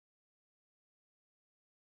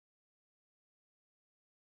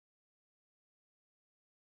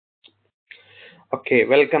Okay,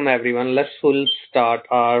 welcome everyone. We'll start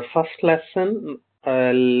our first lesson.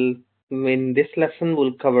 In this lesson,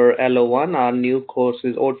 we'll cover LO1. Our new course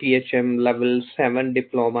is OTHM Level 7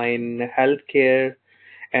 Diploma in Healthcare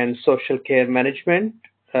and Social Care Management.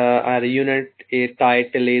 Our unit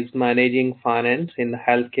title is Managing Finance in the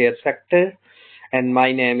Healthcare Sector. And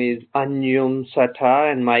my name is Anjum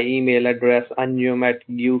Satha and my email address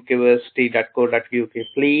anjum@ukversity.co.uk.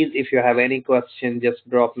 Please, if you have any question, just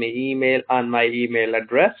drop me email on my email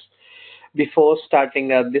address. Before starting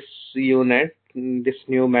this unit, this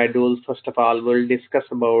new module, first of all, we'll discuss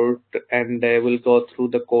about and we'll go through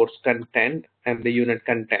the course content and the unit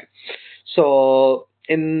content. So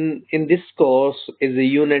in this course is a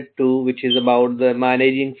unit 2, which is about the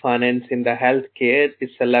managing finance in the healthcare.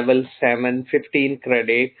 It's a level 7 15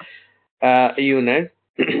 credit unit.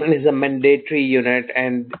 Is a mandatory unit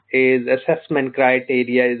and is assessment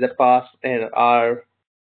criteria is a pass, and our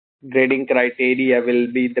grading criteria will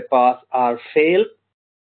be the pass or fail.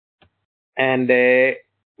 And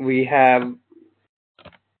we have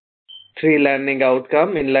 3 learning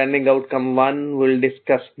outcome. In learning outcome 1, we'll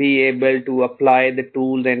discuss be able to apply the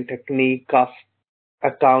tools and technique cost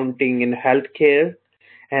accounting in healthcare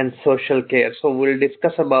and social care. So we'll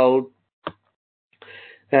discuss about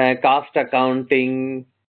cost accounting,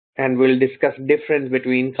 and we'll discuss difference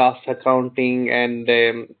between cost accounting and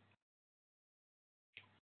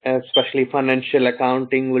especially financial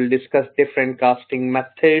accounting. We'll discuss different costing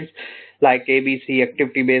methods like ABC,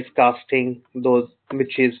 activity-based costing, those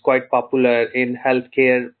which is quite popular in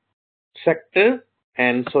healthcare sector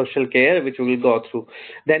and social care, which we will go through.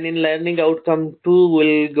 Then in learning outcome 2,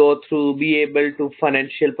 we'll go through be able to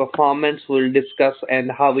financial performance. We'll discuss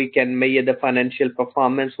and how we can measure the financial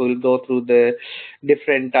performance. We'll go through the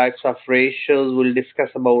different types of ratios. We'll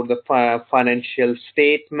discuss about the financial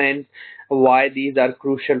statement, why these are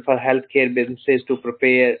crucial for healthcare businesses to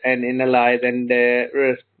prepare and analyze and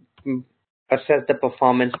assess the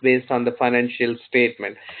performance based on the financial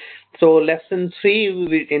statement. So lesson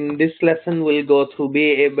 3, in this lesson we'll go through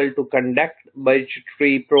be able to conduct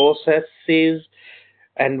budgetary processes,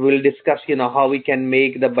 and we'll discuss how we can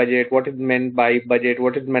make the budget, what is meant by budget,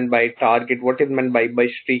 what is meant by target, what is meant by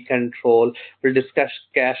budgetary control. We'll discuss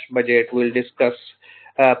cash budget, we'll discuss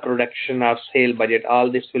production or sale budget. All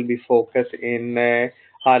this will be focused in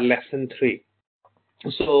our lesson 3.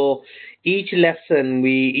 So each lesson,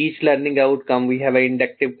 each learning outcome, we have an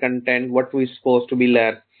inductive content, what we're supposed to be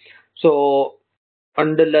learned. So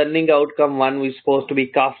under learning outcome 1, we're supposed to be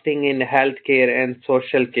costing in healthcare and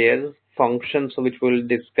social care functions, which we'll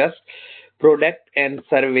discuss. Product and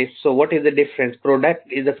service. So what is the difference?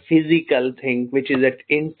 Product is a physical thing, which is an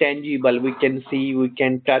intangible. We can see, we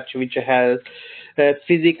can touch, which has a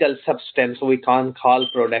physical substance. So we can't call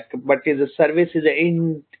product. But is a service is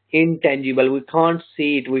an intangible. We can't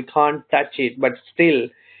see it, we can't touch it, but still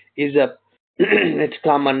is a it's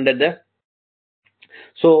come under the.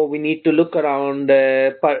 So we need to look around.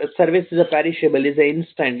 Service is a perishable, is an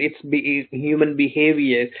instant. It's human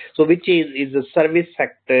behavior. So which is a service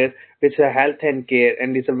sector, which is a health and care,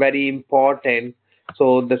 and it's a very important.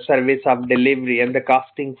 So the service of delivery and the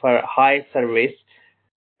costing for high service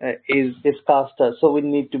is coster. So we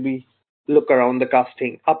need to be look around the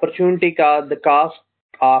costing. Opportunity cost, the cost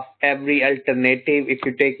of every alternative. If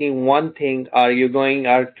you're taking one thing, or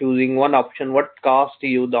choosing one option, what cost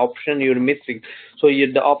you the option you're missing. So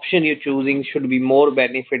the option you're choosing should be more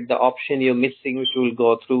benefit. The option you're missing, which we'll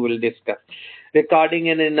go through, we'll discuss. Recording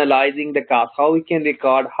and analyzing the cost. How we can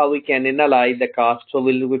record, how we can analyze the cost. So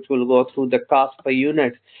which will go through the cost per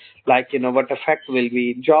unit. Like what effect will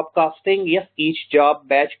be. Job costing. Yes, each job.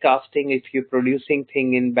 Batch costing, if you're producing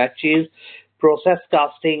thing in batches. Process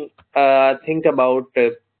costing, think about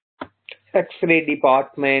X-ray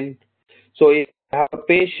department. So if you have a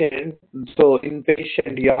patient, so in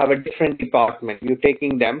patient you have a different department, you're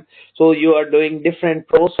taking them. So you are doing different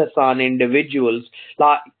process on individuals.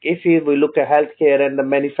 Like if you look at healthcare and the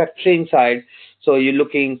manufacturing side, so you're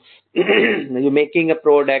looking, you're making a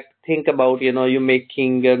product, think about, you're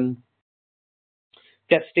making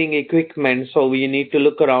testing equipment. So we need to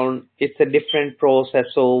look around. It's a different process.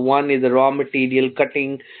 So one is the raw material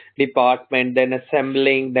cutting department, then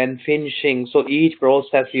assembling, then finishing. So each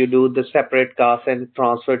process you do the separate cost and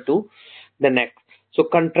transfer to the next. So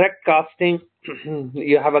contract costing,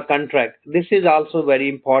 you have a contract. This is also very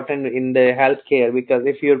important in the healthcare, because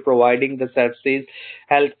if you're providing the services,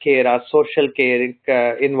 healthcare or social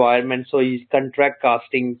care environment, so is contract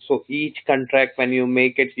costing. So each contract, when you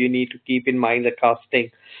make it, you need to keep in mind the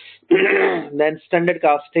costing. Then standard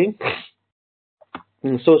costing.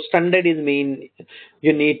 So standard is mean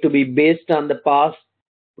you need to be based on the past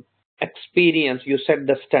experience, you set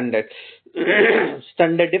the standard.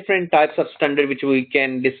 Standard, different types of standard which we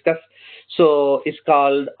can discuss. So it's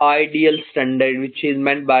called ideal standard, which is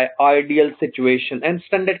meant by ideal situation. And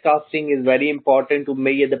standard costing is very important to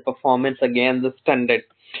measure the performance against the standard.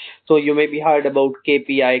 So you may be heard about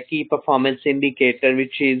KPI, key performance indicator,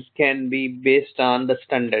 which is can be based on the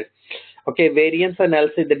standard. Okay, variance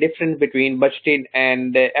analysis, the difference between budgeted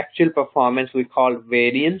and actual performance we call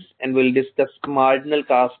variance, and we'll discuss marginal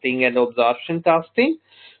costing and absorption costing.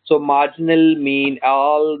 So marginal mean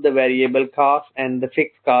all the variable costs and the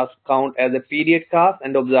fixed cost count as a period cost,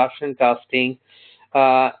 and absorption costing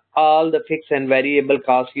all the fixed and variable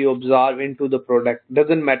costs you absorb into the product.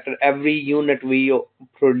 Doesn't matter, every unit we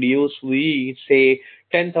produce, we say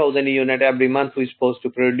 10,000 unit every month we're supposed to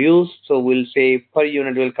produce. So we'll say per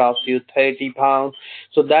unit will cost you 30 pounds.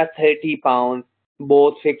 So that 30 pounds,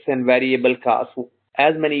 both fixed and variable costs,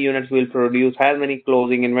 as many units we'll produce, as many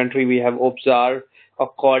closing inventory we have observed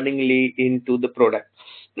accordingly into the product.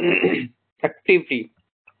 Activity.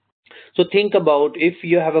 So think about, if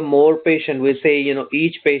you have a more patient, we say,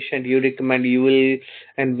 each patient you recommend you will,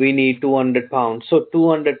 and we need 200 pounds. So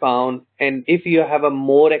 200 pounds, and if you have a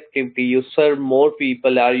more activity, you serve more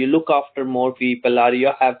people, or you look after more people, or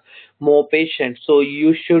you have more patients, so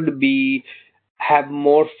you should be have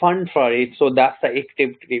more fund for it. So that's the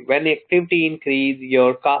activity. When activity increase,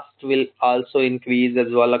 your cost will also increase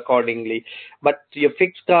as well accordingly. But your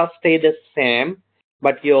fixed cost stay the same,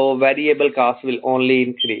 but your variable cost will only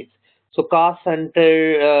increase. So cost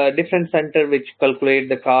center, different center which calculate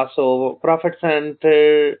the cost. So profit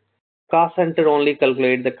center, cost center only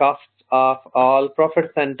calculate the cost of all.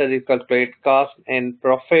 Profit center is calculate cost and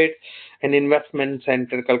profit, and investment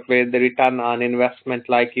center calculate the return on investment.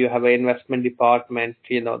 Like you have an investment department,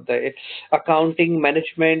 the accounting,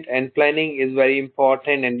 management, and planning is very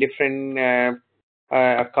important, and different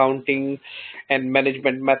accounting and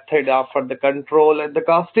management method are for the control and the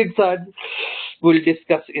costing side. We'll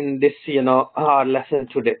discuss in this, our lesson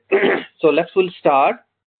today. So we'll start.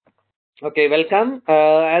 Okay, welcome.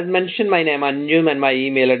 As mentioned, my name Anjum and my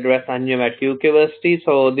email address anjum@UK.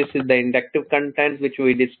 So this is the inductive content which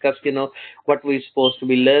we discussed, what we're supposed to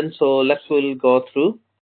be learned. So we'll go through.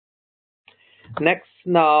 Next,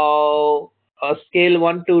 now, scale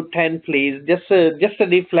 1 to 10, please. Just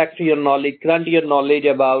reflect your knowledge, grant your knowledge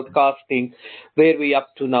about costing, where we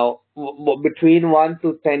up to now. Between 1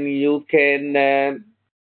 to 10, you can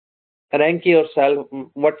rank yourself,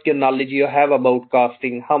 what your knowledge you have about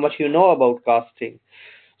costing, how much you know about costing.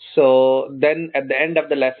 So then at the end of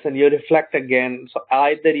the lesson, you reflect again. So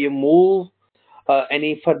either you move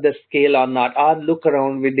any further scale or not, or look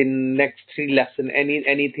around within next 3 lessons,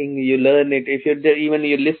 anything you learn it. If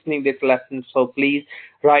you're listening this lesson, so please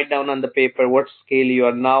write down on the paper what scale you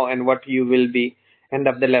are now and what you will be end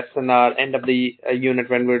of the lesson or end of the unit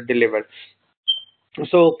when we're delivered.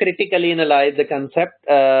 So critically analyze the concept.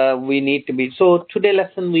 We need to be. So today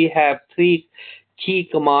lesson we have 3 key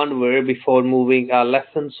command word before moving our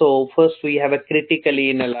lesson. So first we have a critically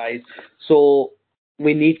analyze. So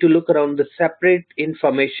we need to look around the separate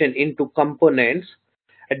information into components,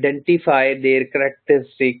 identify their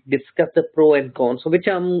characteristics, discuss the pro and cons. So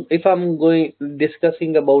if I'm going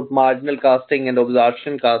discussing about marginal costing and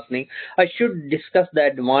absorption costing, I should discuss the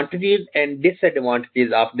advantages and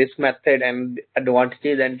disadvantages of this method, and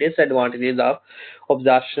advantages and disadvantages of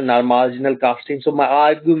absorption or marginal costing. So my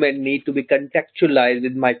argument need to be contextualized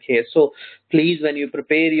with my case. So please, when you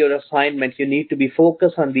prepare your assignment, you need to be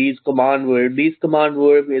focused on these command words. These command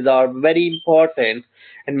words are very important,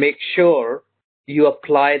 and make sure you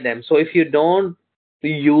apply them. So if you don't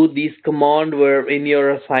use these command verb in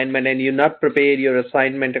your assignment and you not prepare your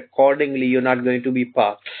assignment accordingly, you're not going to be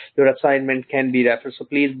passed. Your assignment can be referred. So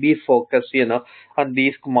please be focused, on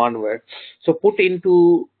these command words. So put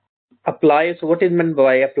into apply. So what is meant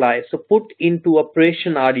by apply? So put into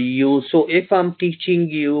operation or use. So if I'm teaching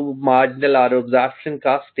you marginal or absorption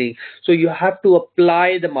costing, so you have to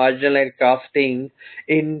apply the marginal and costing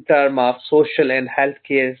in terms of social and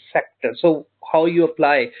healthcare sector. So how you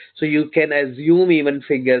apply? So you can assume even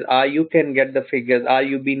figures, or you can get the figures, or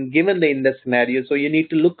you've been given in the scenario. So you need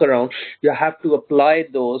to look around. You have to apply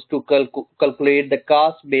those to calculate the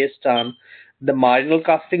cost based on the marginal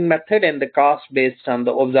costing method and the cost based on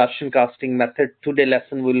the absorption costing method. Today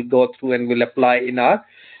lesson we'll go through and we'll apply in our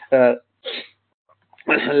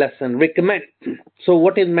lesson. Recommend. So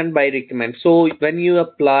what is meant by recommend? So when you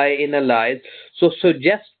apply analyze, so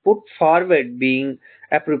suggest, put forward being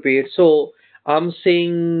appropriate. So I'm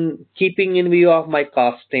saying, keeping in view of my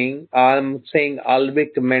costing, I'm saying I'll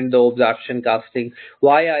recommend the absorption costing.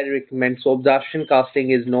 Why I recommend? So absorption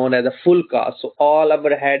costing is known as a full cost. So all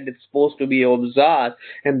overhead is supposed to be absorbed,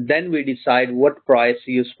 and then we decide what price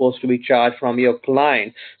you're supposed to be charged from your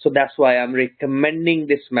client. So that's why I'm recommending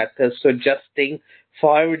this method. So adjusting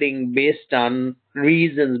forwarding based on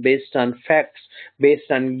reasons, based on facts, based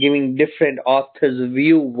on giving different authors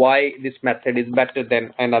view why this method is better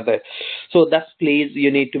than another. So that's, please, you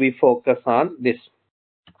need to be focused on this.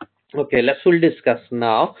 Okay, let's will discuss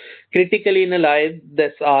now. Critically in a life,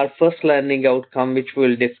 that's our first learning outcome, which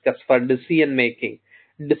we'll discuss for decision making.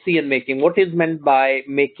 Decision making. What is meant by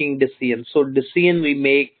making decisions? So decision we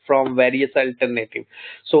make from various alternatives.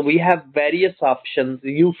 So we have various options.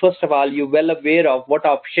 You first of all, you well aware of what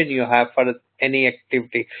option you have for any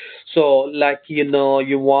activity. So like you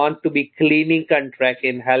want to be cleaning contract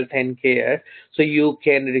in health and care, so you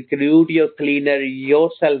can recruit your cleaner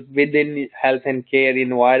yourself within health and care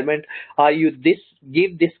environment, or you this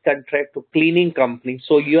give this contract to cleaning company.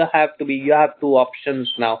 So you have two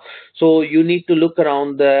options now. So you need to look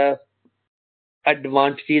around the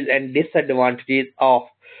advantages and disadvantages of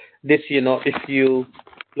this, if you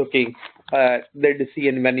looking the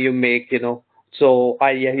decision when you make, so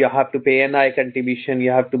you have to pay NI contribution,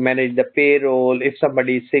 you have to manage the payroll. If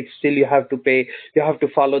somebody is sick, still you have to pay, you have to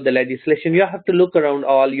follow the legislation, you have to look around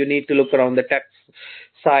all, you need to look around the tax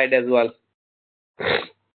side as well.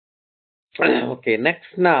 Okay,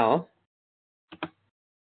 next now.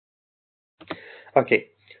 Okay,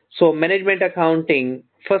 so management accounting.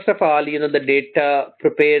 First of all, the data,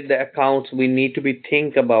 prepare the accounts. We need to be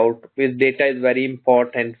think about with data is very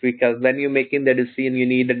important, because when you're making the decision, you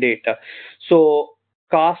need the data. So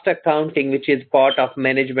cost accounting, which is part of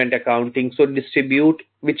management accounting. So distribute,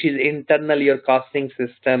 which is internal your costing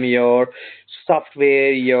system, your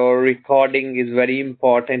software, your recording is very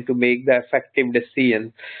important to make the effective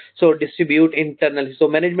decision. So distribute internally. So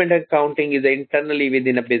management accounting is internally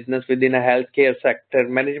within a business, within a healthcare sector.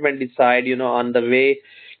 Management decide, on the way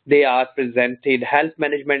they are presented. Health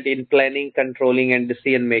management in planning, controlling, and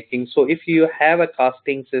decision making. So if you have a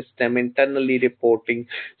costing system, internally reporting,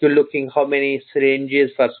 you're looking how many syringes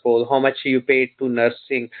first of all, how much you paid to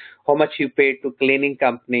nursing, how much you paid to cleaning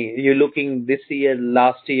company. You're looking this year,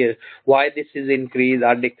 last year, why this is increase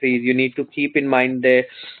or decrease. You need to keep in mind the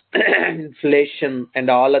inflation and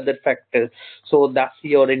all other factors. So that's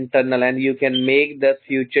your internal, and you can make the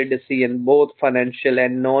future decision, both financial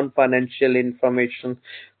and non-financial information,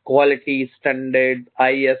 quality standard,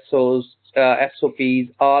 ISOs,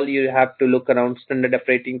 SOPs, all you have to look around standard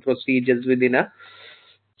operating procedures within a.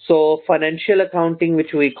 So financial accounting,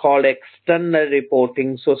 which we call external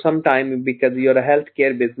reporting. So sometime, because you're a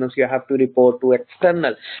healthcare business, you have to report to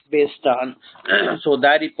external based on. So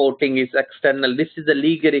that reporting is external. This is a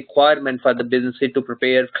legal requirement for the business to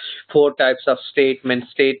prepare four types of statement.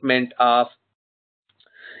 Statement of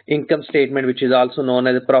income statement, which is also known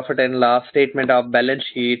as a profit and loss, statement of balance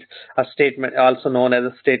sheet, a statement also known as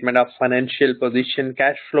a statement of financial position,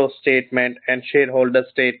 cash flow statement, and shareholder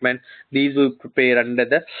statement. These we prepare under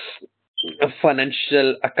the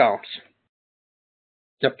financial accounts.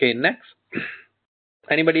 Okay, next.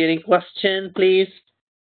 Anybody any question, please?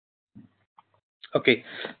 Okay,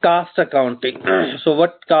 cost accounting. So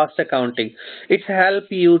what cost accounting? It's help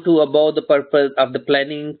you to above the purpose of the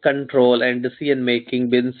planning, control, and decision making.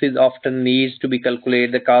 Businesses often needs to be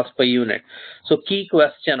calculate the cost per unit. So key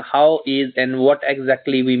question: how is and what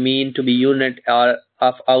exactly we mean to be unit or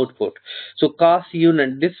of output? So cost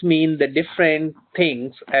unit. This means the different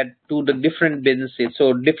things at to the different businesses.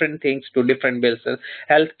 So different things to different businesses.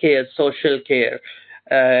 Healthcare, social care,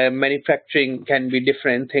 manufacturing can be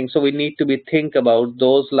different things, so we need to be think about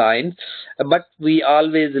those lines. But we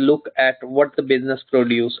always look at what the business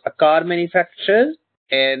produce, a car manufacturer,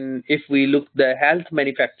 and if we look the health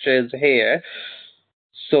manufacturers here,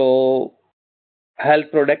 so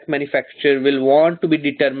health product manufacturer will want to be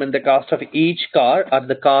determine the cost of each car or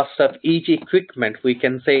the cost of each equipment. We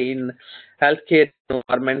can say in healthcare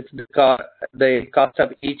environments, the cost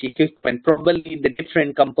of each equipment, probably the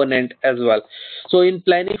different component as well. So in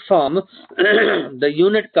planning form, the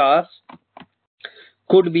unit cost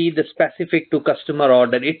could be the specific to customer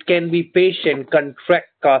order. It can be patient contract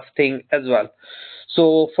costing as well.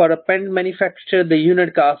 So for a pen manufacturer, the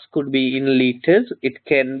unit cost could be in liters. It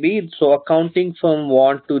can be. So accounting firm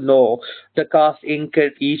want to know the cost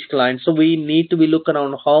incurred each client. So we need to be look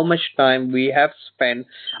around how much time we have spent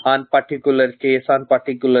on particular case, on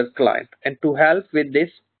particular client. And to help with this,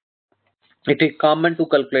 it is common to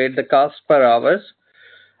calculate the cost per hours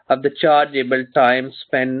of the chargeable time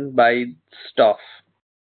spent by staff.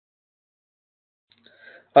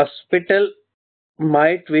 Hospital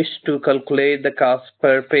might wish to calculate the cost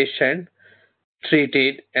per patient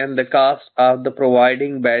treated and the cost of the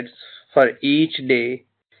providing beds for each day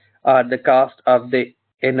or the cost of the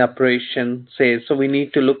in operation says. So we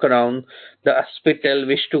need to look around the hospital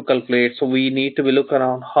wish to calculate. So we need to be look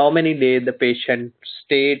around how many days the patient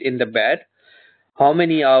stayed in the bed, how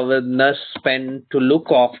many hours nurse spent to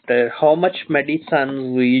look after, how much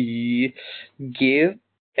medicine we give,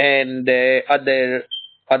 and other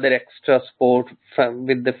extra support from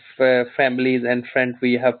with the families and friends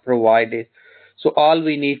we have provided. So all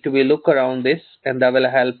we need to be look around this, and that will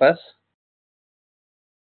help us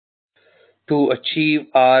to achieve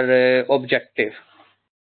our objective.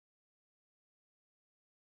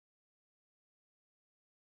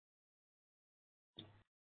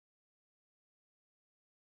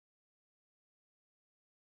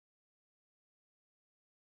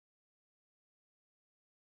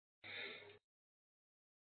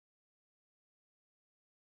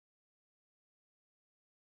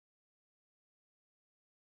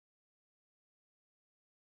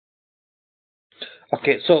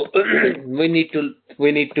 Okay, so we need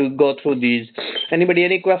to go through these. Anybody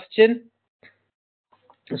any question?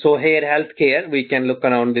 So here healthcare, we can look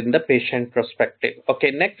around in the patient perspective.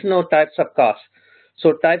 Okay, next now types of costs.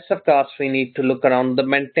 So types of costs we need to look around the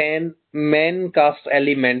maintain main cost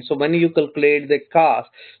element. So when you calculate the cost,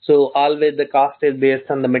 so always the cost is based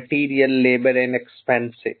on the material, labor and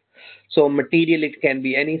expenses. So material it can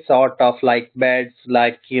be any sort of like beds,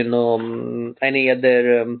 like any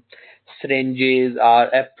other syringes or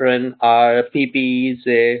apron or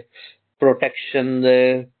PPEs,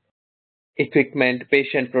 protection. Equipment,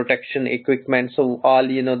 patient protection equipment. So all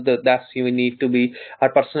that's you need to be our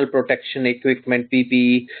personal protection equipment,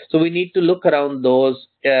 PPE. So we need to look around those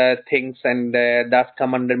things, and that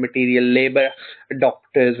come under material, labor,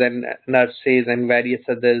 doctors and nurses and various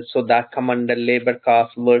others. So that come under labor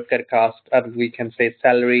cost, worker cost, or we can say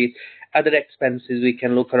salary. Other expenses we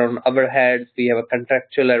can look around overheads. We have a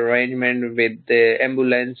contractual arrangement with the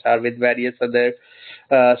ambulance or with various other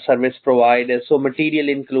service providers. So material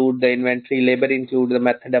include the inventory, labor include the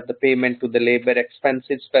method of the payment to the labor,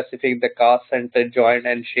 expenses specific the cost center joint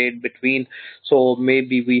and shared between. So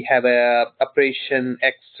maybe we have a operation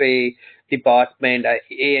X-ray department,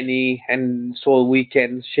 A&E, and so we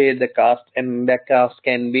can share the cost, and the cost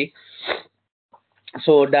can be.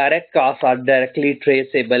 So direct costs are directly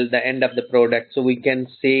traceable the end of the product. So we can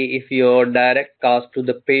say if your direct cost to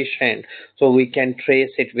the patient, so we can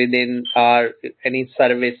trace it within our any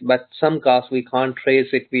service, but some costs we can't trace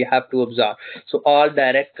it, we have to observe. So all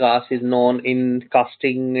direct cost is known in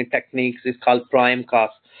costing techniques is called prime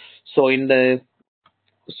cost. So in the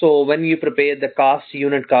so when you prepare the cost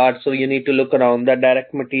unit card, so you need to look around the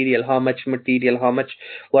direct material, how much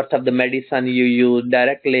worth of the medicine you use,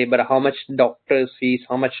 direct labor, how much doctor's fees,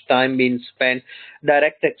 how much time being spent,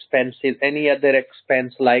 direct expenses, any other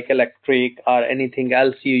expense like electric or anything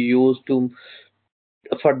else you use to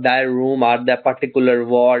for that room or that particular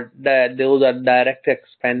ward, that those are direct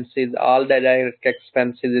expenses. All the direct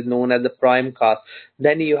expenses is known as the prime cost.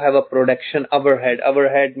 Then you have a production overhead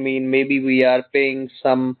mean maybe we are paying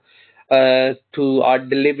some to our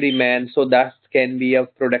delivery man, so that can be a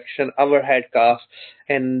production overhead cost.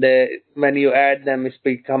 And when you add them, it's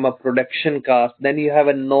become a production cost. Then you have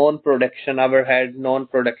a non-production overhead,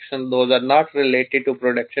 non-production, those are not related to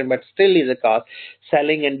production but still is a cost.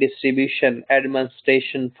 Selling and distribution,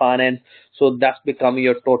 administration, finance, so that's become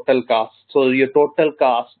your total cost. So your total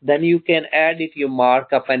cost, then you can add it your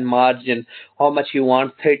markup and margin, how much you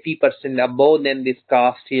want, 30% above than this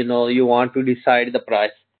cost, you want to decide the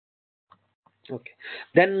price. Okay.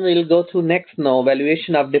 Then we'll go to next now,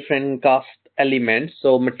 valuation of different cost elements.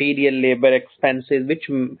 So material, labor, expenses, which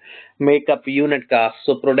make up unit cost.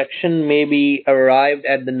 So production may be arrived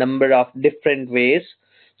at the number of different ways.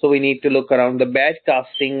 So we need to look around the batch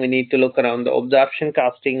costing, we need to look around the absorption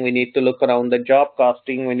costing, we need to look around the job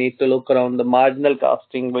costing, we need to look around the marginal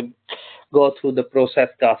costing, we go through the process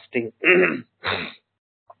costing.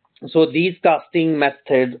 So these costing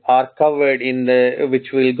methods are covered in the which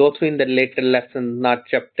we'll go through in the later lessons, not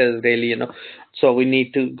chapters really. So we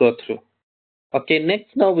need to go through. Okay,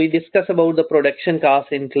 next now we discuss about the production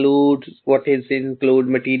cost includes what is include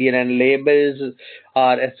material and labors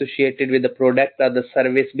are associated with the product or the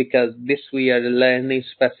service, because this we are learning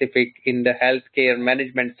specific in the healthcare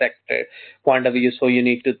management sector point of view. So you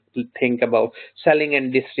need to think about selling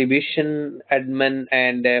and distribution, admin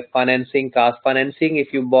and financing cost. Financing,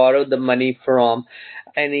 if you borrow the money from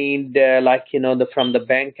any like the from the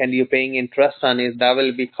bank and you're paying interest on it, that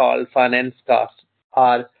will be called finance cost.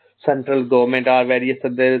 Or central government or various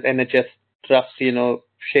other NHS trusts,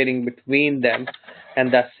 sharing between them,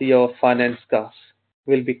 and that's your finance cost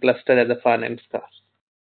will be clustered as a finance cost.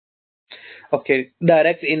 Okay,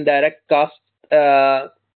 direct indirect cost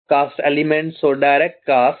cost elements. So direct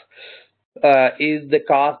cost is the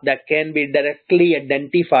cost that can be directly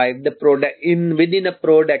identified the product in within a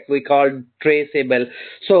product we call traceable.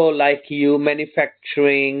 So like you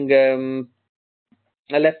manufacturing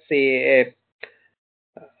let's say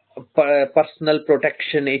personal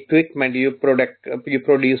protection equipment you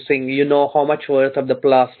producing, you know how much worth of the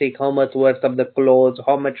plastic, how much worth of the clothes,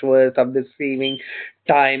 how much worth of the saving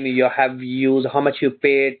time you have used, how much you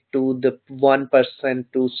paid to the one person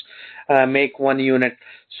to make one unit.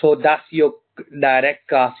 So that's your direct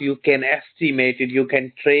cost. You can estimate it, you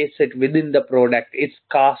can trace it within the product, its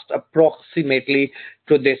cost approximately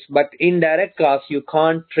to this. But indirect cost you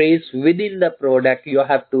can't trace within the product, you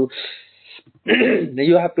have to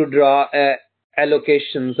you have to draw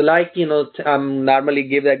allocations. Like normally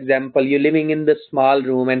give the example, you living in the small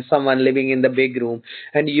room and someone living in the big room,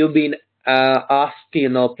 and you've been asked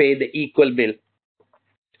pay the equal bill,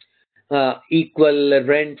 equal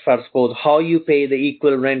rent. For suppose how you pay the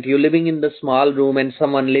equal rent, you living in the small room and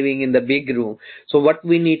someone living in the big room. So what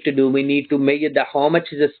we need to do, we need to measure the how much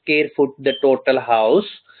is a square foot the total house,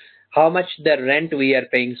 how much the rent we are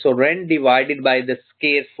paying. So rent divided by the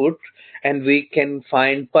square foot, and we can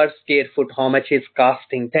find per square foot how much is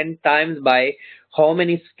costing, 10 times by how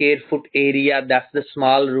many square foot area that's the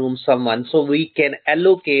small room someone. So we can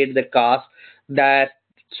allocate the cost that.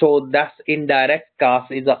 So that's indirect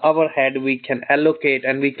cost is the overhead we can allocate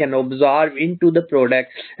and we can observe into the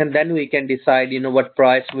product, and then we can decide what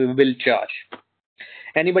price we will charge.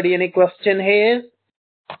 Anybody any question here?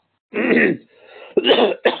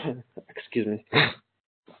 Excuse me.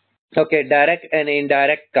 Okay, direct and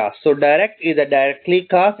indirect cost. So direct is a directly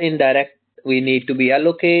cost, indirect we need to be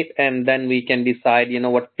allocate, and then we can decide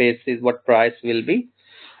what price will be.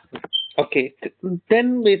 Okay,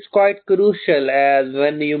 then it's quite crucial as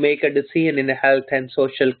when you make a decision in health and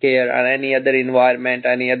social care or any other environment,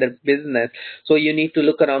 any other business. So you need to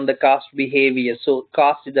look around the cost behavior. So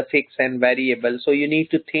cost is a fixed and variable. So you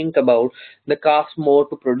need to think about the cost more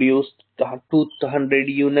to produce 200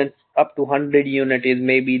 units, up to 100 unit is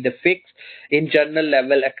maybe the fixed in general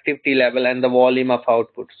level, activity level, and the volume of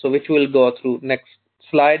output. So which we'll go through next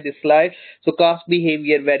slide, this slide. So cost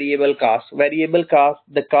behavior, variable cost. Variable cost,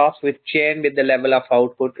 the cost which change with the level of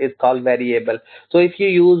output is called variable. So if you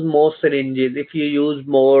use more syringes, if you use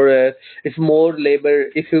more, if more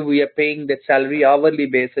labor, if we are paying the salary hourly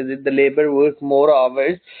basis, if the labor work more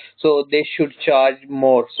hours, so they should charge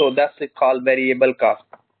more. So that's called variable cost.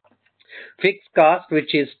 Fixed cost,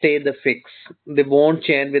 which is stay the fix. They won't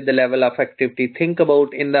change with the level of activity. Think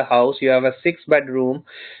about in the house, you have a 6-bedroom.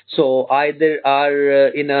 So either are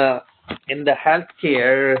in the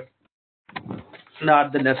healthcare,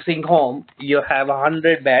 not the nursing home, you have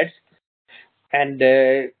 100 beds, and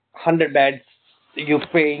 100 beds you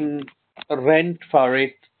paying rent for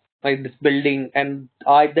it, like this building, and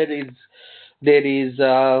either there is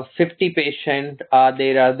 50 patient,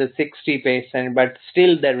 there are the 60 patient, but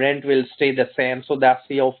still the rent will stay the same. So that's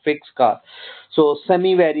your fixed cost. So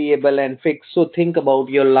semi-variable and fixed. So think about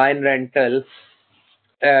your line rental,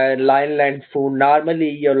 line rent food.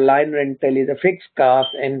 Normally your line rental is a fixed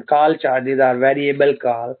cost and call charges are variable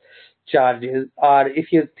call charges. Or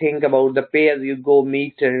if you think about the pay as you go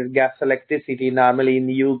meter, gas, electricity, normally in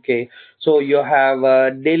the UK, so you have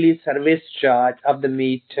a daily service charge of the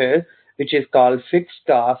meter, which is called fixed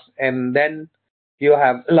cost, and then you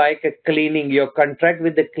have like a cleaning, your contract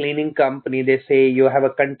with the cleaning company, they say you have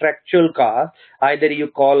a contractual cost, either you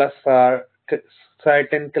call us for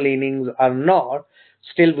certain cleanings or not,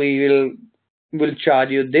 still we will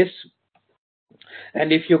charge you this.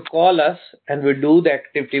 And if you call us and we do the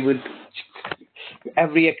activity, with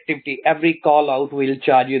every activity, every call out, we'll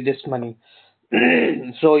charge you this money.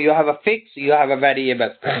 So you have a fix, you have a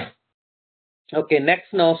variable. Okay,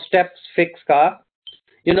 next now steps fixed cost.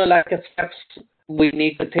 Like a steps we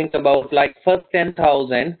need to think about, like first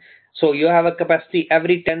 10,000. So you have a capacity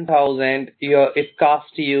every 10,000, it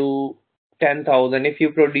costs you 10,000. If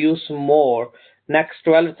you produce more, next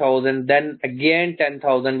 12,000, then again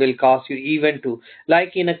 10,000 will cost you even to.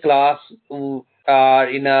 Like in a class, in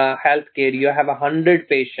a healthcare, you have 100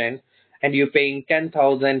 patients and you're paying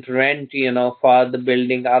 10,000 rent, for the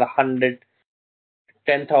building, or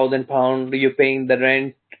 10,000 pound, you're paying the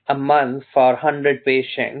rent a month for 100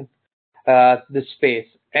 patients, the space.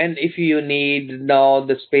 And if you need now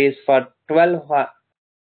the space for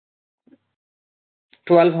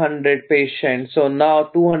 1,200 patients, so now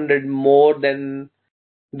 200 more than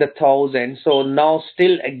the 1,000. So now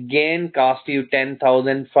still again cost you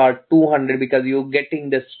 10,000 for 200 because you're getting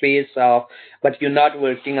the space of, but you're not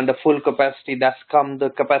working on the full capacity. That's come the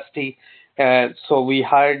capacity. So we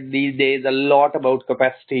heard these days a lot about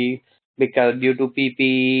capacity because due to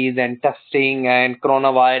PPEs and testing and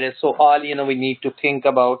coronavirus. So all we need to think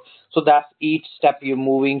about. So that's each step you're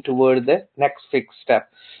moving toward the next fixed step.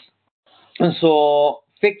 So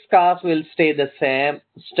fixed cost will stay the same.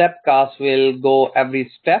 Step cost will go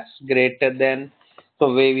every steps greater than.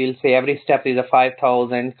 So we will say every step is a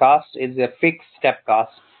 5,000 cost is a fixed step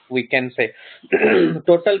cost. We can say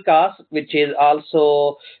total cost, which is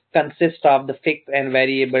also consists of the fixed and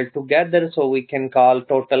variable together. So we can call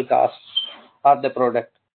total cost of the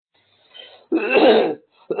product.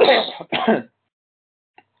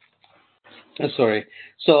 Sorry.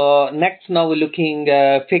 So next now we're looking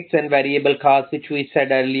fixed and variable cost, which we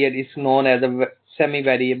said earlier is known as a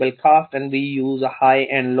semi-variable cost, and we use a high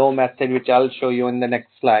and low method, which I'll show you in the next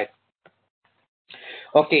slide.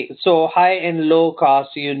 Okay, so high and low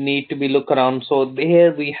cost you need to be look around. So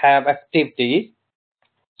here we have activity.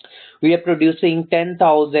 We are producing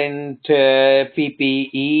 10,000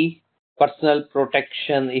 PPE, personal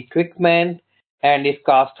protection equipment, and it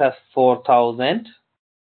cost us 4,000.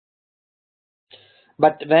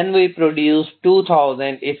 But when we produce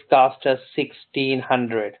 2,000, it cost us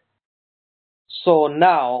 1,600. So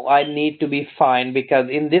now I need to be fine because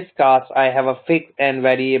in this cost I have a fixed and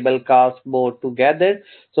variable cost both together.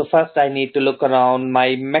 So first I need to look around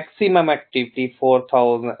my maximum activity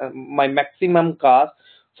 4,000, my maximum cost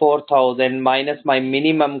 4,000 minus my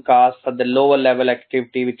minimum cost for the lower level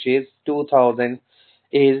activity, which is 2,000,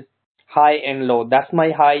 is high and low. That's my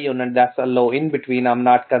high unit, that's a low. In between I'm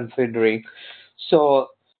not considering. So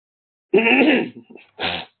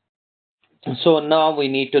so now we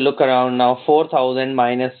need to look around now. 4,000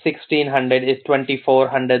 minus 1,600 is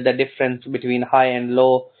 2,400. The difference between high and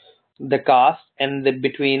low, the cost, and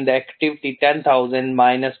between the activity 10,000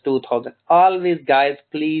 minus 2,000. Always, guys,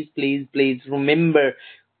 please, please, please remember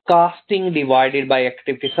costing divided by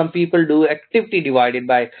activity. Some people do activity divided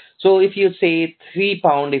by. So if you say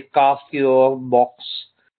 £3 it costs your box,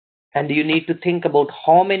 and you need to think about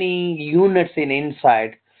how many units in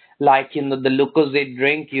inside, like the Lucozade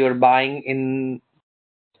drink you're buying in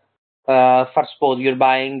for suppose you're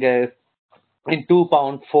buying in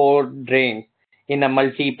 £2 four drink in a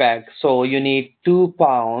multi-pack, so you need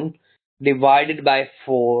 £2 divided by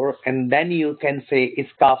 4, and then you can say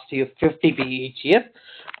it's cost you 50p each year,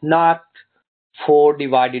 not 4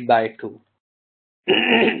 divided by 2.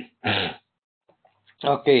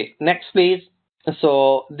 Okay, next please.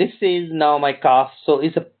 So this is now my cost. So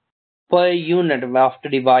it's a per unit after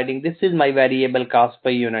dividing. This is my variable cost per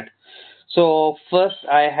unit. So first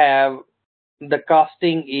I have the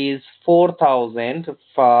costing is 4,000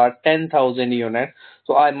 for 10,000 units.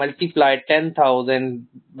 So I multiply 10,000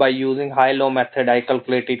 by using high-low method. I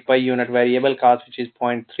calculate it per unit variable cost, which is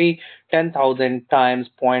 0.3. 10,000 times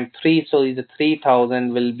 0.3. So the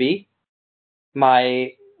 3,000 will be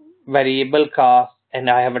my variable cost, and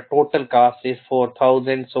I have a total cost is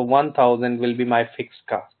 4,000. So 1,000 will be my fixed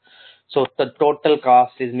cost. So the total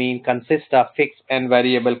cost is consists of fixed and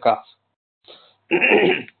variable cost.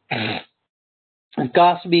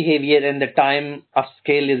 Cost behavior and the time of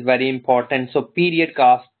scale is very important. So period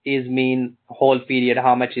cost is whole period,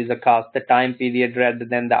 how much is the cost, the time period rather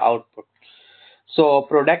than the output. So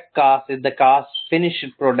product cost is the cost finished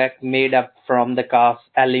product made up from the cost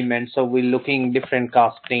element. So we're looking different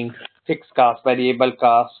costing, fixed cost, variable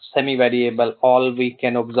cost, semi-variable, all we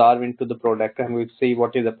can observe into the product, and we'll see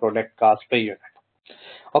what is the product cost per unit.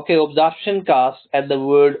 Okay, absorption cost, as the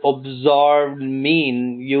word absorbed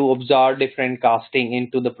you absorb different costing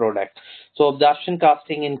into the product. So absorption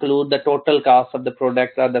costing include the total cost of the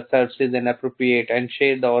product or the services and appropriate and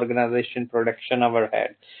share the organization production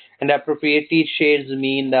overhead. And appropriate shares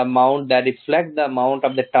mean the amount that reflect the amount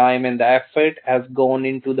of the time and the effort has gone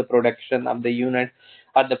into the production of the unit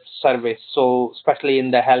or the service. So especially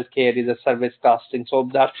in the healthcare is a service costing. So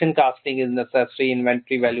absorption costing is necessary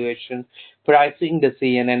inventory valuation, pricing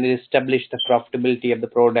decision, and establish the profitability of the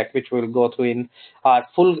product, which we'll go through in our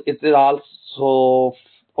full. It is also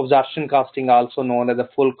absorption costing, also known as a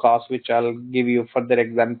full cost, which I'll give you further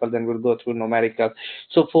examples, and we'll go through numerical.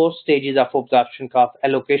 So 4 stages of absorption cost: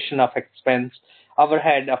 allocation of expense,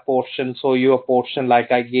 overhead apportion. So you apportion,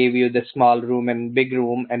 like I gave you the small room and big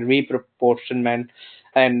room, and reproportionment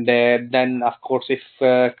And then of course, if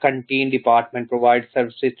canteen department provides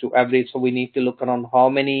services to every, so we need to look around how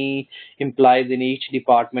many employees in each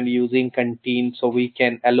department using canteen, so we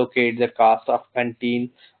can allocate the cost of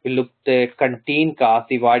canteen. We look the canteen cost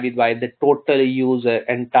divided by the total user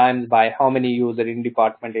and times by how many user in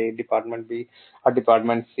department A, department B, or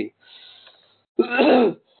department C.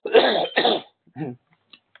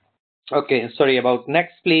 Okay, sorry about.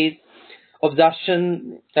 Next, please.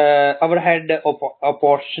 Absorption, overhead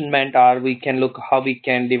apportionment, or we can look how we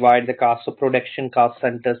can divide the cost of production cost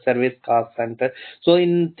center, service cost center. So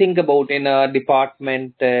in think about in a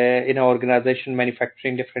department, in an organization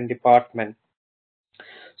manufacturing different department.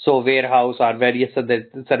 So warehouse or various other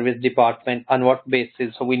service department, on what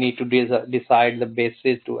basis? So we need to decide the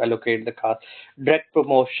basis to allocate the cost. Direct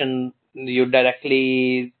promotion, you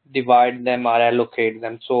directly divide them or allocate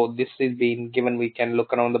them. So this is being given. We can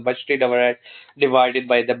look around the budgeted overhead divided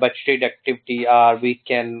by the budgeted activity, or we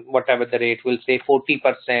can whatever the rate will say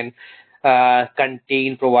 40%.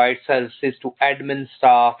 Canteen provides services to admin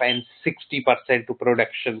staff and 60% to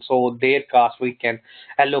production. So their cost we can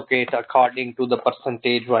allocate according to the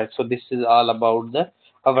percentage wise. So this is all about the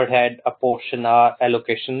overhead a portion or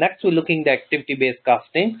allocation. Next, we're looking the activity based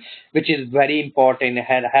costing, which is very important in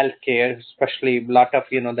healthcare, especially a lot of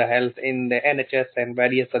the health in the NHS and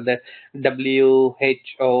various other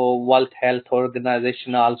WHO World Health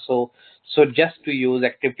Organization also. So just to use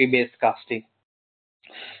activity based costing.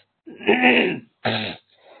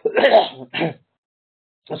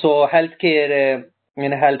 So healthcare,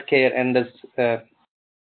 in healthcare and this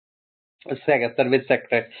service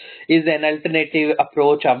sector is an alternative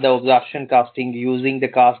approach of the absorption costing, using the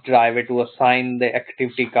cost driver to assign the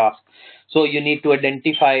activity cost. So you need to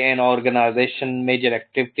identify an organization major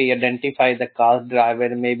activity, identify the cost driver,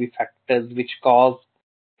 maybe factors which cause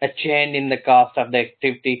a change in the cost of the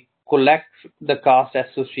activity, collect the cost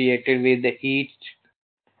associated with each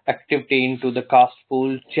activity into the cost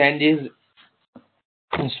pool, changes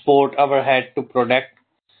sport overhead to product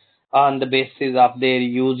on the basis of their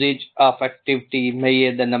usage of activity,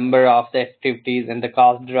 measure the number of the activities and the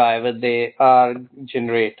cost driver they are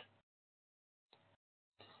generate.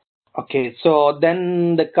 Okay, so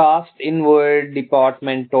then the cost inward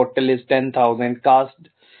department total is 10,000. Cost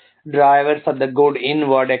driver for the good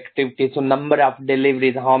inward activity. So number of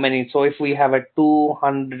deliveries, how many? So if we have a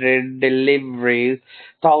 200 deliveries,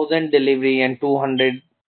 1,000 delivery and 200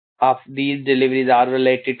 of these deliveries are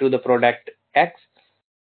related to the product X,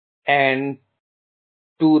 and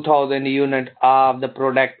 2,000 unit of the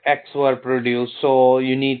product X were produced. So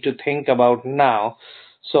you need to think about now.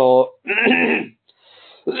 So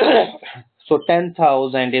so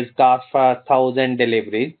 10,000 is cost for 1,000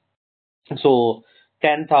 deliveries. So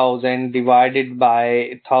 10,000 divided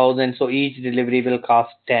by 1,000. So each delivery will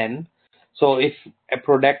cost 10. So if a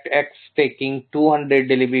product X taking 200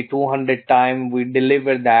 delivery, 200 time we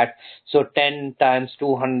deliver that. So 10 times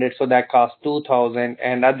 200. So that costs 2,000,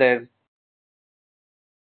 and other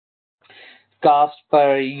cost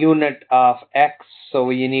per unit of X. So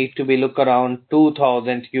you need to be look around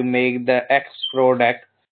 2,000. You make the X product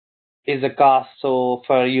is a cost. So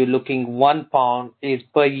for you looking £1 is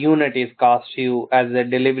per unit is cost you as a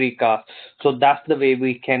delivery cost. So that's the way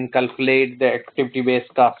we can calculate the activity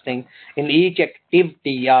based costing. In each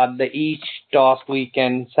activity or the each task we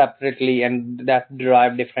can separately and that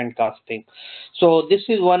derive different costing. So this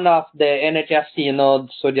is one of the NHS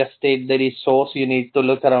suggested the resource. You need to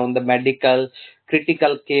look around the medical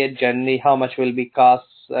critical care journey, how much will be cost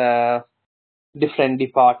different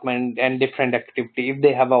department and different activity. If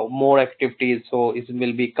they have more activities, so it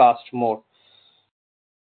will be cost more.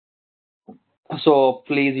 So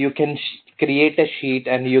please, you can create a sheet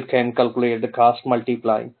and you can calculate the cost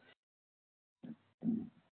multiplying.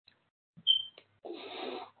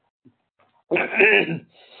 And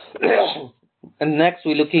next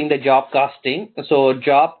we're looking the job costing. So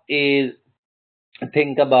job is,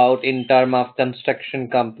 think about in term of construction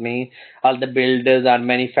company, all the builders are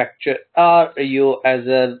manufacturer, or you as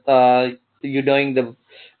a you doing the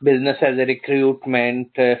business as a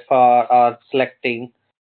recruitment for or selecting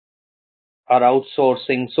or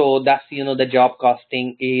outsourcing. So that's the job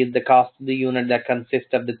costing is the cost of the unit that consists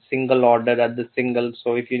of the single order at the single.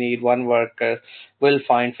 So if you need one worker, we'll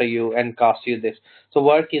find for you and cost you this. So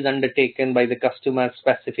work is undertaken by the customer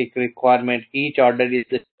specific requirement. Each order is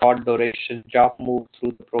the short duration. Job moves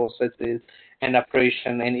through the processes and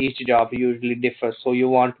operation, and each job usually differs. So you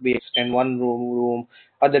want to be extend one room.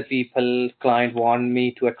 Other people, client want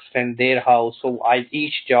me to extend their house. So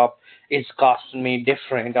each job is costing me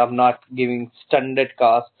different. I'm not giving standard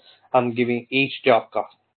cost. I'm giving each job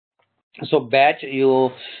cost. So batch,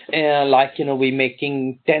 like, we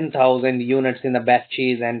making 10,000 units in the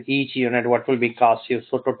batches, and each unit what will be cost you.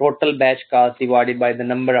 So the total batch cost divided by the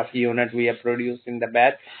number of units we have produced in the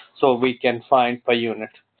batch, so we can find per unit.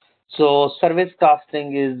 So service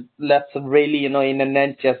costing is less really, in an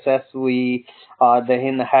NHS we the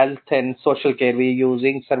in health and social care we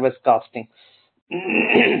using service costing.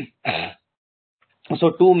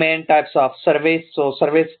 So two main types of service. So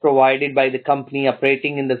service provided by the company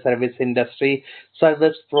operating in the service industry,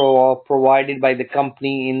 service provided by the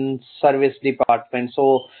company in service department.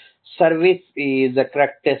 So service is a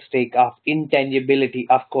characteristic of intangibility.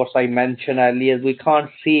 Of course, I mentioned earlier, we can't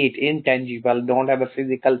see it, intangible, don't have a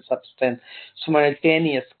physical substance,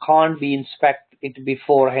 simultaneous, can't be inspect it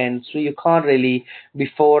beforehand. So you can't really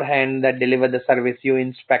beforehand that deliver the service, you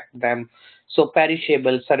inspect them. So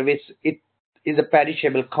perishable service, it is a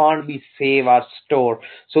perishable, can't be saved or stored.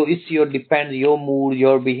 So it's your depends your mood,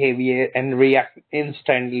 your behavior, and react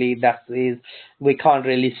instantly. That is, we can't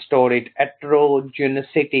really store it.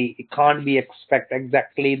 Heterogeneity, it can't be expect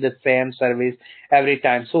exactly the same service every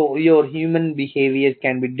time. So your human behavior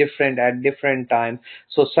can be different at different times.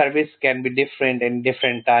 So service can be different in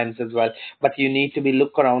different times as well. But you need to be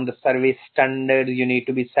look around the service standard. You need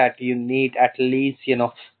to be set. You need at least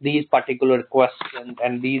these particular questions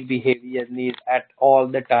and these behavior needs at all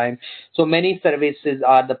the time. So many services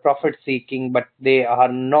are the profit seeking, but they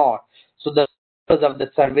are not. So the purpose of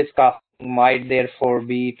the service costing might therefore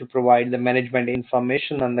be to provide the management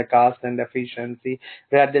information on the cost and efficiency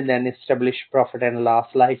rather than establish profit and loss.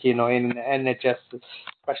 Like in NHS,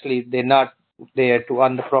 especially, they're not there to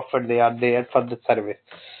earn the profit; they are there for the service.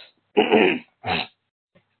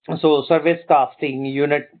 So service costing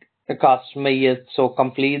unit cost measures, so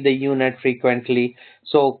complete the unit frequently,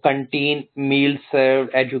 so canteen, meal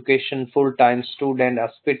served, education, full-time student,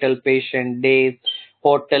 hospital patient, days,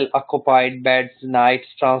 hotel occupied beds, nights,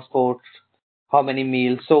 transport, how many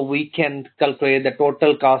meals. So we can calculate the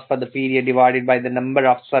total cost for the period divided by the number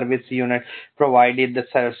of service unit provided the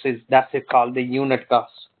services. That's it called the unit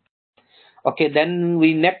cost. Okay, then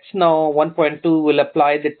we next now 1.2 will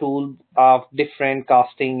apply the tool of different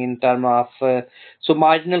costing in term of so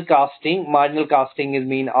marginal costing. Marginal costing is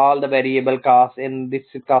mean all the variable costs in this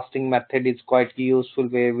costing method is quite useful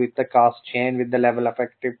way with the cost chain with the level of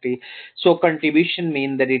activity. So contribution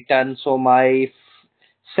mean the return. So my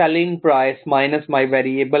selling price minus my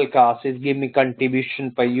variable cost is give me contribution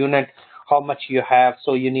per unit how much you have.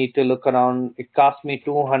 So you need to look around, it cost me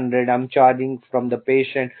 200, I'm charging from the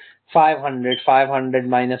patient 500, 500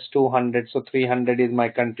 minus 200, so 300 is my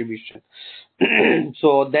contribution.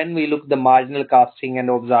 So then we look the marginal costing and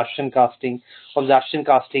absorption costing. Absorption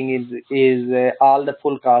costing is all the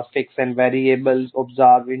full cost fixed and variables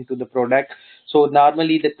absorbed into the product. So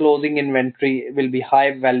normally the closing inventory will be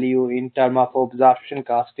high value in term of absorption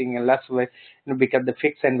costing, and less way, because the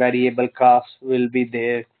fixed and variable costs will be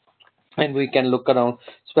there. And we can look around,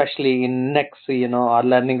 especially in next, our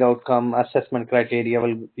learning outcome assessment criteria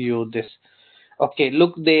will use this. Okay,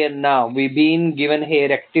 look there now. We've been given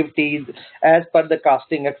here activities as per the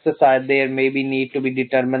costing exercise. There may be need to be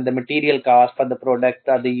determined the material cost for the product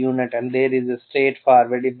or the unit, and there is a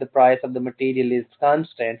straightforward. If the price of the material is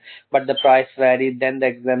constant, but the price varies, then the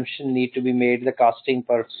exemption need to be made the costing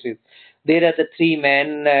purposes. There are the three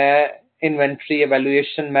main inventory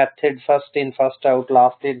evaluation method: first in, first out,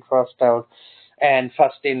 last in, first out, and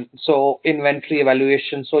first in. So inventory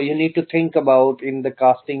evaluation. So you need to think about in the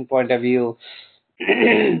costing point of view.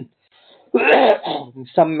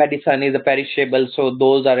 Some medicine is a perishable, so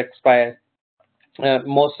those are expired.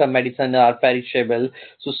 Most of medicine are perishable.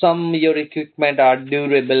 So some your equipment are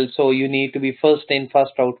durable, so you need to be first in,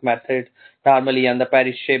 first out method normally on the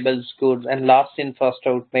perishables goods, and last in, first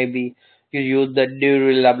out maybe you use the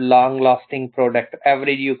durable, long lasting product.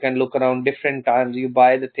 Average you can look around different times. You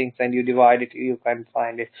buy the things and you divide it, you can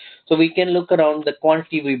find it. So we can look around the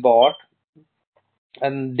quantity we bought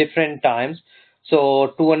and different times.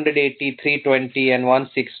 So 280, 320, and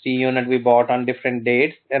 160 unit we bought on different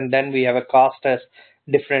dates, and then we have a cost as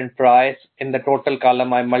different price. In the total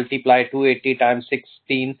column, I multiply 280 times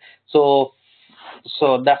 16. So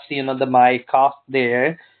that's the my cost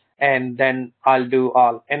there, and then I'll do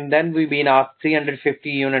all. And then we've been asked 350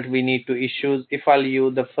 unit we need to issue. If I'll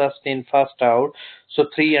use the first in, first out, so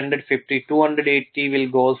 350, 280 will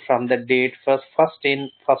go from the date first in,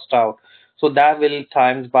 first out. So that will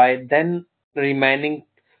times by then remaining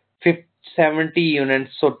 70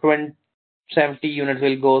 units. So 20, 70 units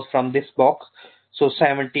will go from this box. So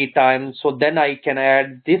 70 times. So then I can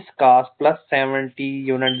add this cost plus 70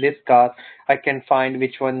 unit this cost. I can find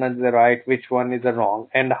which one is the right, which one is the wrong,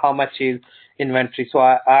 and how much is inventory. So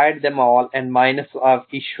I add them all and minus of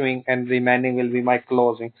issuing, and remaining will be my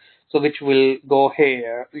closing. So which will go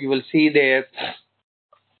here. You will see there.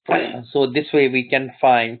 So this way we can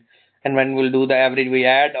find, and when we'll do the average, we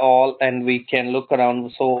add all and we can look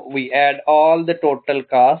around. So we add all the total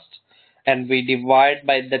costs and we divide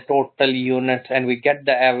by the total units and we get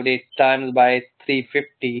the average times by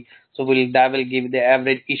 350. So that will give the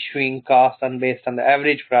average issuing cost and based on the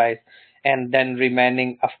average price, and then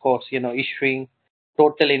remaining, of course, issuing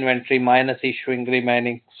total inventory minus issuing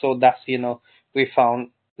remaining. So that's, we found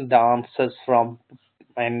the answers from,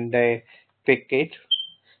 and pick it.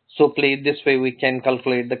 So played this way, we can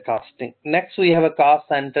calculate the costing. Next, we have a cost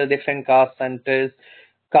center, different cost centers.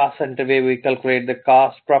 Cost center where we calculate the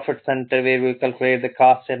cost, profit center where we calculate the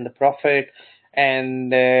cost and the profit.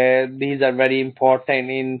 And these are very important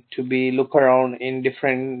in to be look around in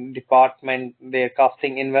different department. Their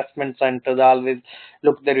costing investment centers always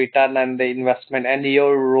look the return and the investment, and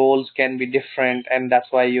your roles can be different, and that's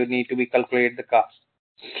why you need to be calculate the cost.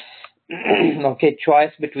 Okay,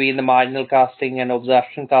 choice between the marginal costing and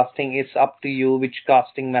absorption costing is up to you which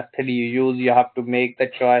costing method you use. You have to make the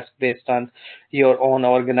choice based on your own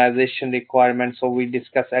organization requirements. So we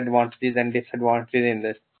discuss advantages and disadvantages in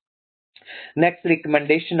this. Next,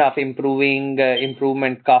 recommendation of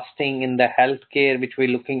improvement costing in the healthcare, which we're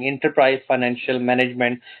looking enterprise financial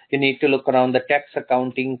management. You need to look around the tax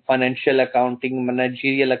accounting, financial accounting,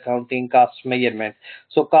 managerial accounting, cost measurement.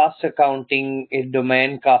 So cost accounting is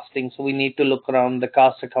domain costing. So we need to look around the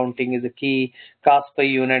cost accounting is the key. Cost per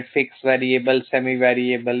unit, fixed, variable,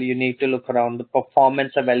 semi-variable. You need to look around the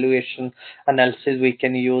performance evaluation analysis. We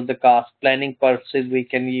can use the cost planning purposes. We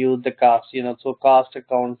can use the cost. So cost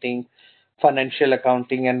accounting, financial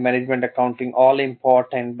accounting and management accounting all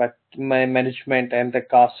important, but my management and the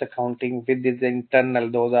cost accounting with this internal,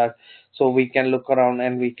 those are, so we can look around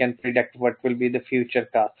and we can predict what will be the future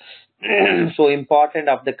cost. So important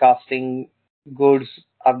of the costing goods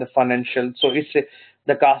of the financial, so it's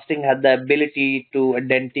the costing has the ability to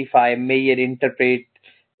identify, measure, interpret,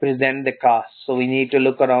 present the cost. So we need to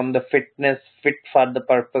look around the fit for the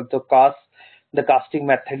purpose. The costing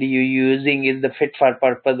method you're using is the fit for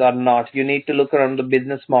purpose or not. You need to look around the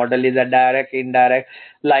business model. Is a direct, indirect,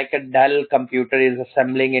 like a Dell computer is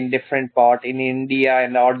assembling in different part in India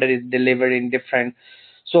and order is delivered in different.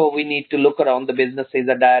 So we need to look around the business is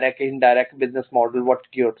a direct, indirect business model. What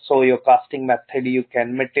good? So your costing method you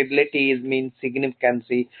can. Materiality is means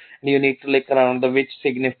significancy. You need to look around the which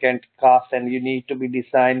significant cost, and you need to be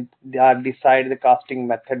decide the costing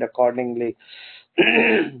method accordingly.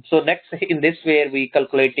 So next, in this way we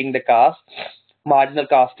calculating the cost, marginal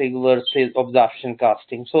costing versus absorption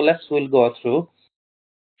costing. So we'll go through.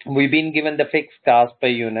 We've been given the fixed cost per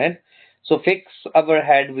unit. So fixed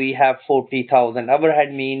overhead we have 40,000.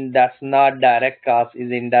 Overhead mean that's not direct cost,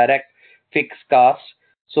 is indirect fixed cost.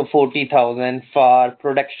 So 40,000 for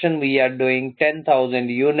production we are doing 10,000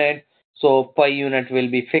 unit. So per unit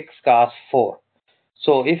will be fixed cost 4.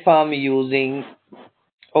 So if I'm using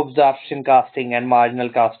absorption costing and marginal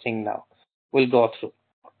costing now, we'll go through.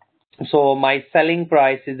 So my selling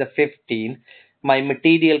price is a 15, my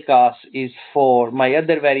material cost is 4, my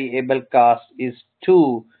other variable cost is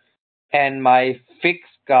 2, and my fixed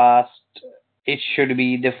cost, it should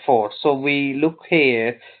be the 4. So we look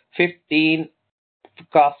here, 15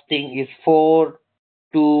 costing is 4,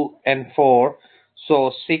 2 and 4,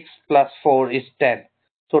 so 6 plus 4 is 10.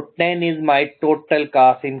 So 10 is my total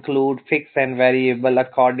cost, include fixed and variable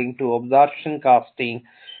according to absorption costing,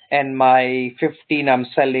 and my 15 I'm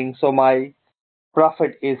selling, so my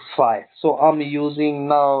profit is 5. So I'm using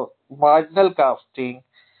now marginal costing.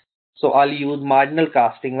 So I'll use marginal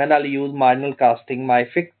costing. When I'll use marginal costing, my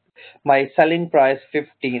selling price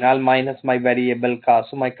 15, I'll minus my variable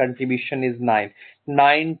cost. So my contribution is 9.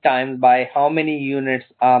 9 times by how many units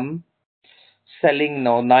I'm selling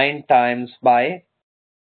now? 9 times by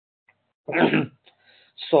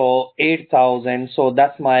so 8,000. So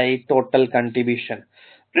that's my total contribution.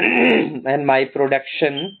 And my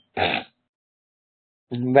production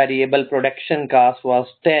variable production cost was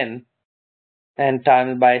 10 and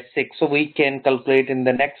times by 6. So we can calculate in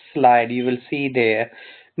the next slide. You will see there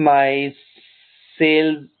my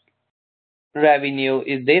sales revenue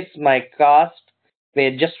is this, my cost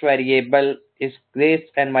where just variable is this,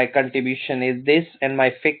 and my contribution is this, and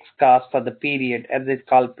my fixed cost for the period, as it's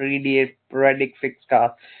called periodic fixed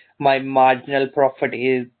cost. My marginal profit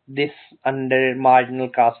is this under marginal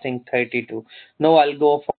costing 32. Now I'll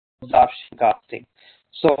go for absorption costing.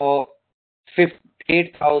 So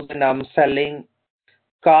 8,000 I'm selling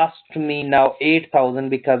cost me now 8,000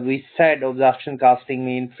 because we said absorption costing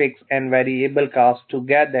mean fixed and variable cost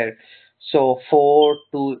together. So 4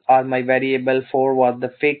 2 are my variable, 4 was the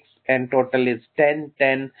fixed, and total is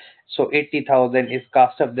 10. So 80,000 is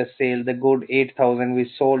cost of the sale. The good 8,000 we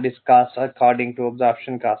sold is cost according to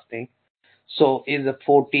absorption costing. So is a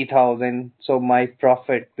 40,000. So my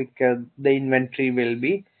profit, because the inventory will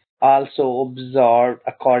be also absorbed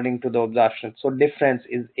according to the absorption. So difference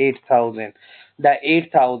is 8,000. The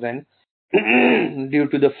 8,000 due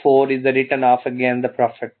to the 4 is the written off again the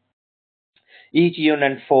profit. Each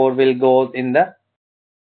unit 4 will go in the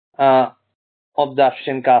uh,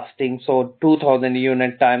 absorption costing. So 2,000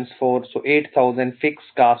 unit times 4, so 8,000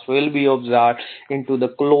 fixed cost will be absorbed into the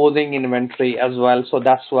closing inventory as well. So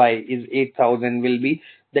that's why is 8,000 will be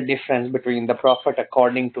the difference between the profit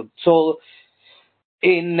according to. So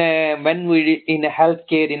in when we in a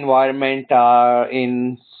healthcare environment,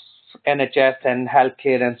 in NHS and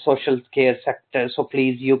healthcare and social care sector, so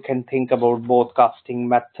please you can think about both costing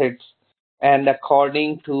methods. And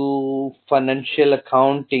according to financial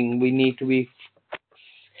accounting, we need to be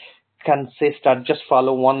consist or just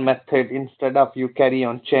follow one method instead of you carry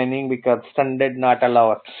on chaining, because standard not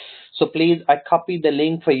allowed. So please, I copy the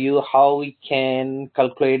link for you how we can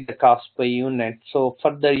calculate the cost per unit. So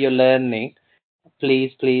further your learning,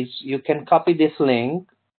 please you can copy this link.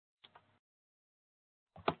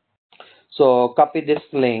 So copy this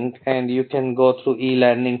link and you can go through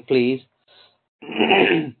e-learning, please.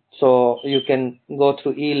 So you can go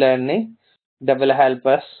through e-learning, that will help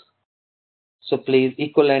us. So please,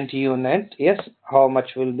 equivalent unit, yes, how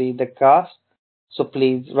much will be the cost? So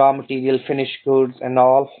please, raw material, finished goods and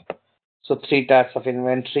all. So three types of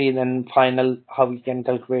inventory, then final how we can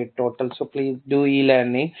calculate total. So please do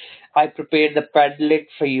e-learning. I prepared the Padlet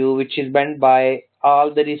for you, which is meant by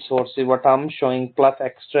all the resources what I'm showing plus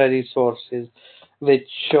extra resources, which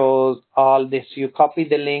shows all this. You copy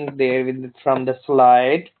the link there with from the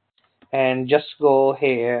slide and just go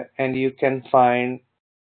here and you can find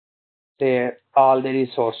there all the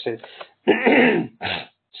resources.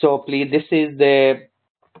 So please, this is the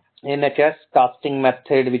NHS costing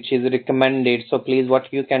method which is recommended. So please,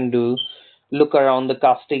 what you can do, look around the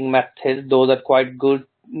costing method, those are quite good,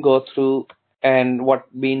 go through and what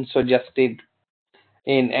been suggested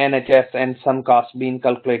in NHS and some costs being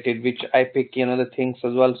calculated, which I pick the things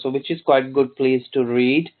as well, so which is quite good place to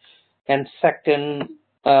read. And second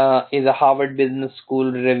is a Harvard Business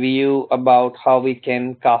School review about how we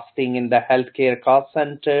can costing in the healthcare cost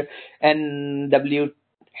center, and WHO,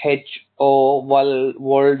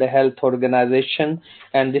 World Health Organization.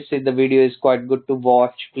 And this is the video is quite good to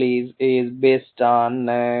watch, please, is based on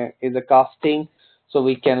is a costing, so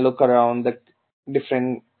we can look around the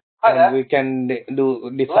different and we can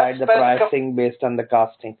decide the pricing based on the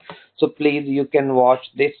costing. So please you can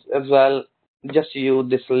watch this as well. Just use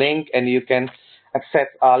this link and you can access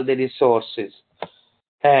all the resources.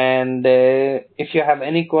 And if you have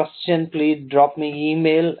any question, please drop me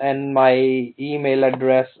email, and my email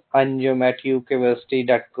address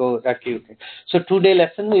anjum@ukversity.co.uk. So today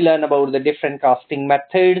lesson we learn about the different costing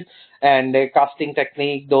methods and costing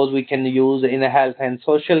technique. Those we can use in a health and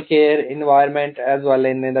social care environment as well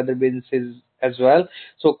in other businesses as well.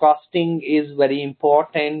 So costing is very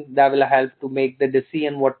important. That will help to make the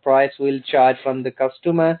decision what price we'll charge from the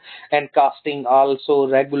customer. And costing also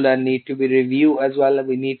regular need to be reviewed as well.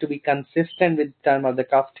 We need to be consistent with term of the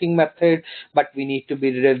costing method, but we need to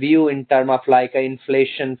be review in term of like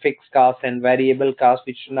inflation, fixed cost and variable cost,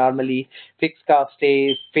 which normally fixed cost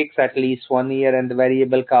stays fixed at least 1 year, and the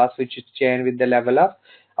variable cost which is changed with the level of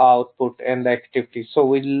output and the activity. So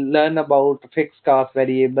we learn about fixed cost,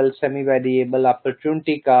 variable, semi-variable,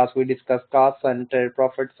 opportunity cost. We discuss cost center,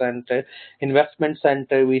 profit center, investment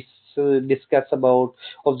center. We discuss about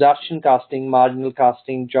absorption costing, marginal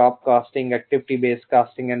costing, job costing, activity-based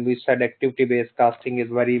costing, and we said activity-based costing is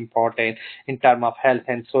very important in terms of health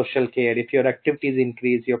and social care. If your activities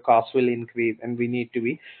increase, your costs will increase, and we need to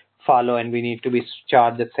be follow and we need to be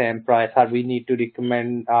charged the same price, or we need to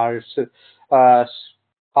recommend our uh,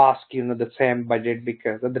 ask the same budget,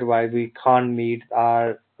 because otherwise we can't meet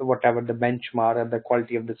our whatever the benchmark, and the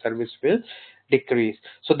quality of the service will decrease.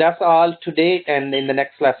 So that's all today, and in the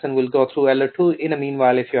next lesson we'll go through LO2. In the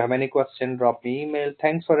meanwhile, if you have any question, drop me email.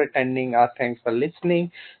 Thanks for attending, or thanks for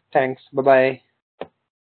listening. Thanks, bye bye.